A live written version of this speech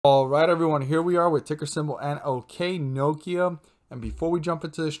All right, everyone, here we are with ticker symbol NOKIA. And before we jump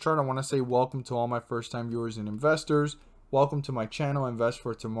into this chart, I want to say welcome to all my first-time viewers and investors. Welcome to my channel, Invest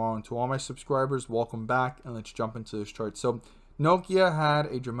for Tomorrow. And to all my subscribers, welcome back. And let's jump into this chart. So Nokia had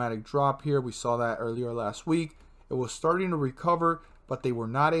a dramatic drop here. We saw that earlier last week. It was starting to recover, but they were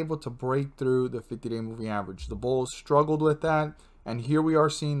not able to break through the 50-day moving average. The bulls struggled with that. And here we are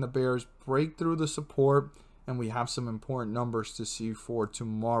seeing the bears break through the support. And we have some important numbers to see for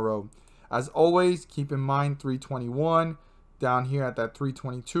tomorrow. As always, keep in mind 321 down here at that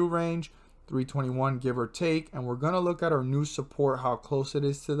 322 range, 321 give or take, and we're going to look at our new support, how close it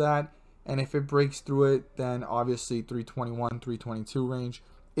is to that, and if it breaks through it, then obviously 321, 322 range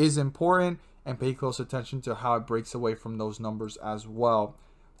is important, and pay close attention to how it breaks away from those numbers as well.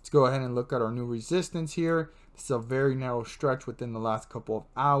 Let's go ahead and look at our new resistance here. This is a very narrow stretch within the last couple of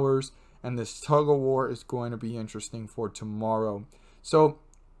hours. And this tug of war is going to be interesting for tomorrow. So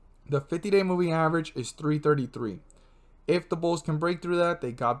the 50-day moving average is 333. If the bulls can break through that,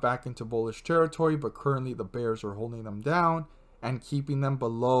 they got back into bullish territory, but currently the bears are holding them down and keeping them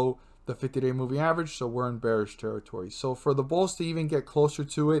below the 50-day moving average, so we're in bearish territory. So for the bulls to even get closer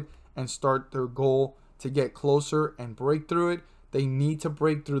to it and start their goal to get closer and break through it, they need to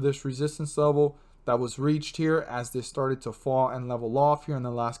break through this resistance level that was reached here as this started to fall and level off here in the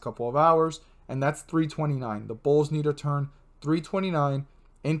last couple of hours, and that's 329. The bulls need to turn 329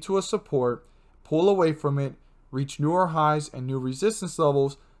 into a support, pull away from it, reach newer highs and new resistance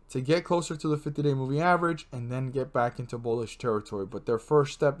levels to get closer to the 50-day moving average, and then get back into bullish territory. But their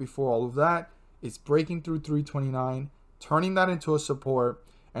first step before all of that is breaking through 329, turning that into a support,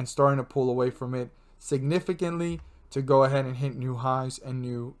 and starting to pull away from it significantly to go ahead and hit new highs and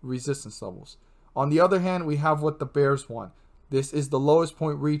new resistance levels. On the other hand, we have what the bears want. This is the lowest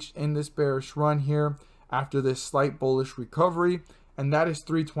point reached in this bearish run here after this slight bullish recovery, and that is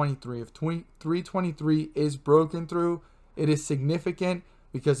 323. If 323 is broken through, it is significant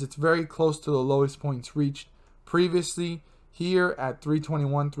because it's very close to the lowest points reached previously here at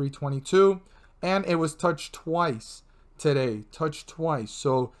 321, 322, and it was touched twice today,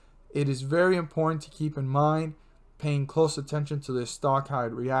 So it is very important to keep in mind, paying close attention to this stock, how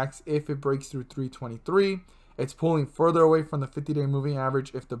it reacts if it breaks through 323. It's pulling further away from the 50-day moving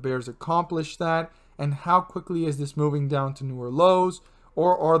average if the bears accomplish that, and how quickly is this moving down to newer lows,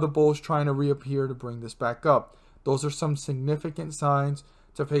 or are the bulls trying to reappear to bring this back up? Those are some significant signs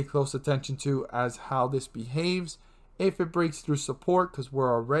to pay close attention to as how this behaves if it breaks through support, because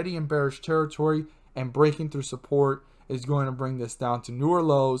we're already in bearish territory, and breaking through support is going to bring this down to newer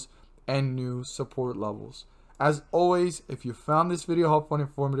lows and new support levels. As always, if you found this video helpful and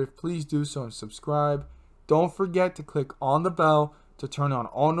informative, please do so and subscribe. Don't forget to click on the bell to turn on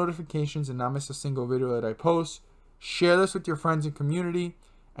all notifications and not miss a single video that I post. Share this with your friends and community.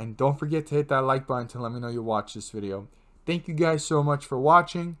 And don't forget to hit that like button to let me know you watched this video. Thank you guys so much for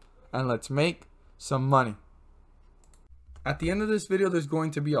watching, and let's make some money. At the end of this video, there's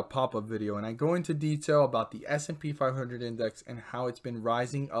going to be a pop-up video, and I go into detail about the S&P 500 index and how it's been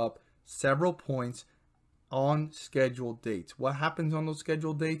rising up several points on scheduled dates. What happens on those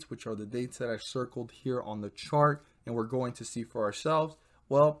scheduled dates, which are the dates that I circled here on the chart and we're going to see for ourselves?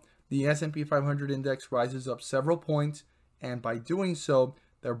 Well, the S&P 500 index rises up several points, and by doing so,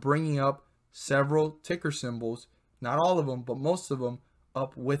 they're bringing up several ticker symbols, not all of them, but most of them,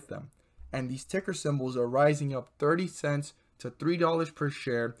 up with them. And these ticker symbols are rising up 30 cents to $3 per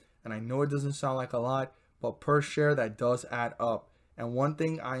share. And I know it doesn't sound like a lot, but per share, that does add up. And one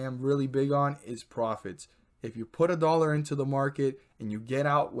thing I am really big on is profits. If you put $1 into the market and you get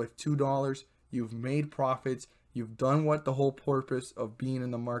out with $2, you've made profits. You've done what the whole purpose of being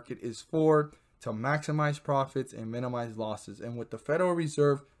in the market is for, to maximize profits and minimize losses. And with the Federal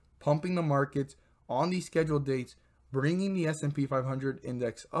Reserve pumping the markets on these scheduled dates, bringing the S&P 500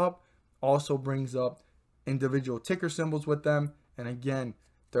 index up also brings up individual ticker symbols with them. And again,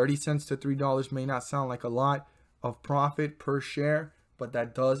 30 cents to $3 may not sound like a lot of profit per share, but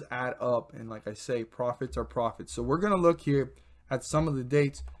that does add up. And like I say, profits are profits. So we're going to look here at some of the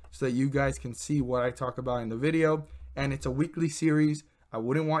dates so that you guys can see what I talk about in the video. And it's a weekly series. I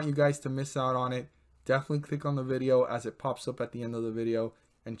wouldn't want you guys to miss out on it. Definitely click on the video as it pops up at the end of the video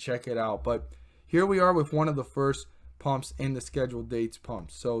and check it out. But here we are with one of the first pumps in the scheduled dates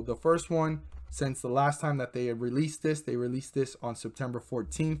pumps. So the first one, since the last time that they had released this, they released this on September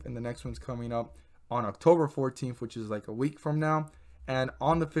 14th, and the next one's coming up on October 14th, which is like a week from now. And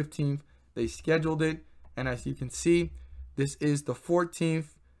on the 15th, they scheduled it. And as you can see, this is the 14th,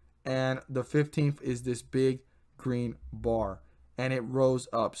 and the 15th is this big green bar, and it rose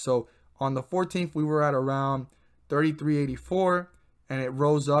up. So on the 14th, we were at around 33.84, and it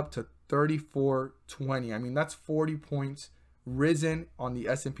rose up to 34.20. I mean, that's 40 points risen on the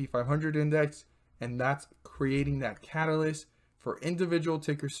S&P 500 index, and that's creating that catalyst for individual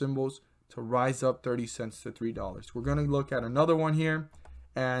ticker symbols to rise up 30 cents to $3. We're going to look at another one here,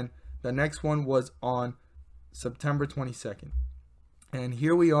 and the next one was on September 22nd. And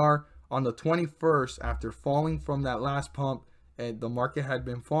here we are on the 21st after falling from that last pump, and the market had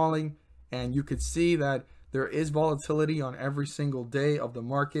been falling, and you could see that there is volatility on every single day of the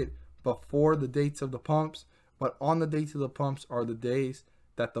market before the dates of the pumps, but on the dates of the pumps are the days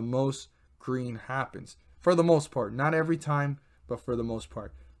that the most green happens. For the most part, not every time, but for the most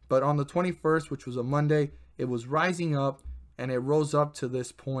part. But on the 21st, which was a Monday, it was rising up and it rose up to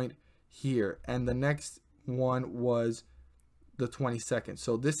this point here. And the next one was the 22nd.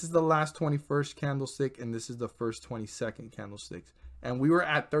 So this is the last 21st candlestick, and this is the first 22nd candlesticks. And we were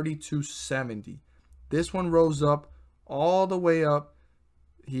at 32.70. This one rose up all the way up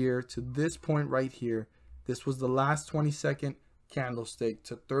here to this point right here. This was the last 22nd candlestick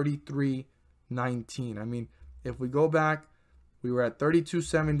to 33.19. I mean, if we go back, we were at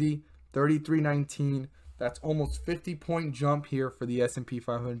 32.70, 33.19. That's almost 50-point jump here for the S&P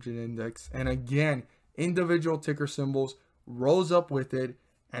 500 index. And again, individual ticker symbols rose up with it,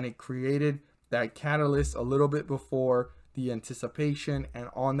 and it created that catalyst a little bit before the anticipation, and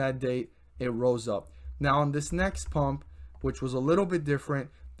on that date it rose up. Now on this next pump, which was a little bit different,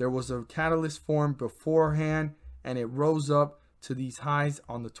 there was a catalyst formed beforehand, and it rose up to these highs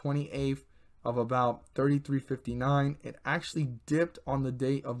on the 28th of about 33.59. It actually dipped on the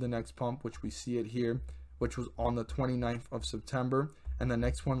date of the next pump, which we see it here, which was on the 29th of September, and the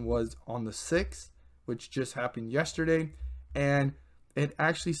next one was on the 6th, which just happened yesterday, and it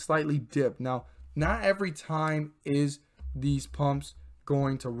actually slightly dipped. Now, not every time is these pumps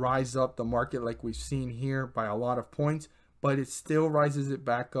going to rise up the market like we've seen here by a lot of points, but it still rises it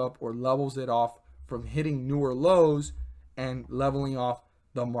back up or levels it off from hitting newer lows and leveling off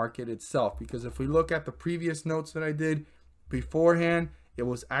the market itself. Because if we look at the previous notes that I did beforehand, it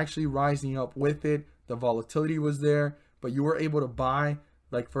was actually rising up with it. The volatility was there, but you were able to buy,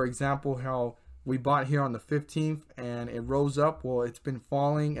 like for example, how we bought here on the 15th and it rose up. Well, it's been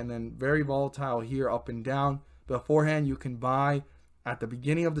falling and then very volatile here, up and down. Beforehand, you can buy at the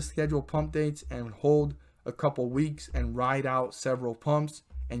beginning of the scheduled pump dates and hold a couple weeks and ride out several pumps,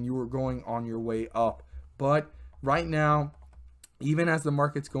 and you were going on your way up. But right now, even as the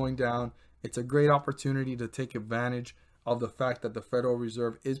market's going down, it's a great opportunity to take advantage of the fact that the Federal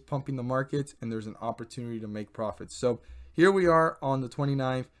Reserve is pumping the markets, and there's an opportunity to make profits. So here we are on the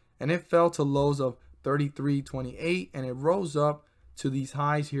 29th, and it fell to lows of 33.28, and it rose up to these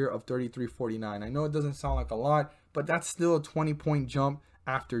highs here of 33.49. I know it doesn't sound like a lot, but that's still a 20-point jump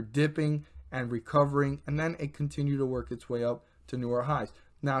after dipping and recovering, and then it continued to work its way up to newer highs.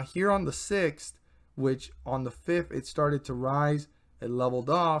 Now here on the 6th, which on the 5th it started to rise, it leveled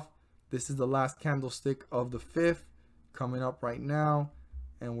off. This is the last candlestick of the 5th coming up right now,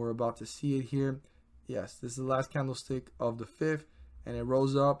 and we're about to see it here. Yes, this is the last candlestick of the 5th, and it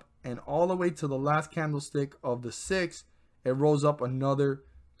rose up, and all the way to the last candlestick of the 6th, it rose up another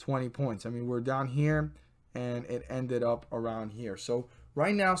 20 points. I mean, we're down here and it ended up around here. So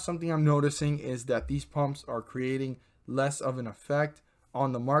right now, something I'm noticing is that these pumps are creating less of an effect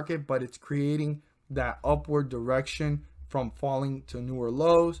on the market, but it's creating that upward direction from falling to newer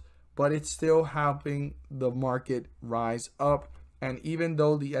lows, but it's still helping the market rise up. And even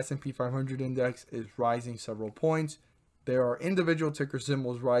though the S&P 500 index is rising several points, there are individual ticker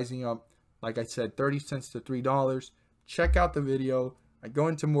symbols rising up, like I said, 30 cents to $3. Check out the video. I go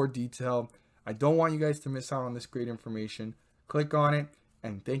into more detail. I don't want you guys to miss out on this great information. Click on it,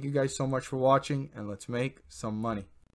 and thank you guys so much for watching, and let's make some money.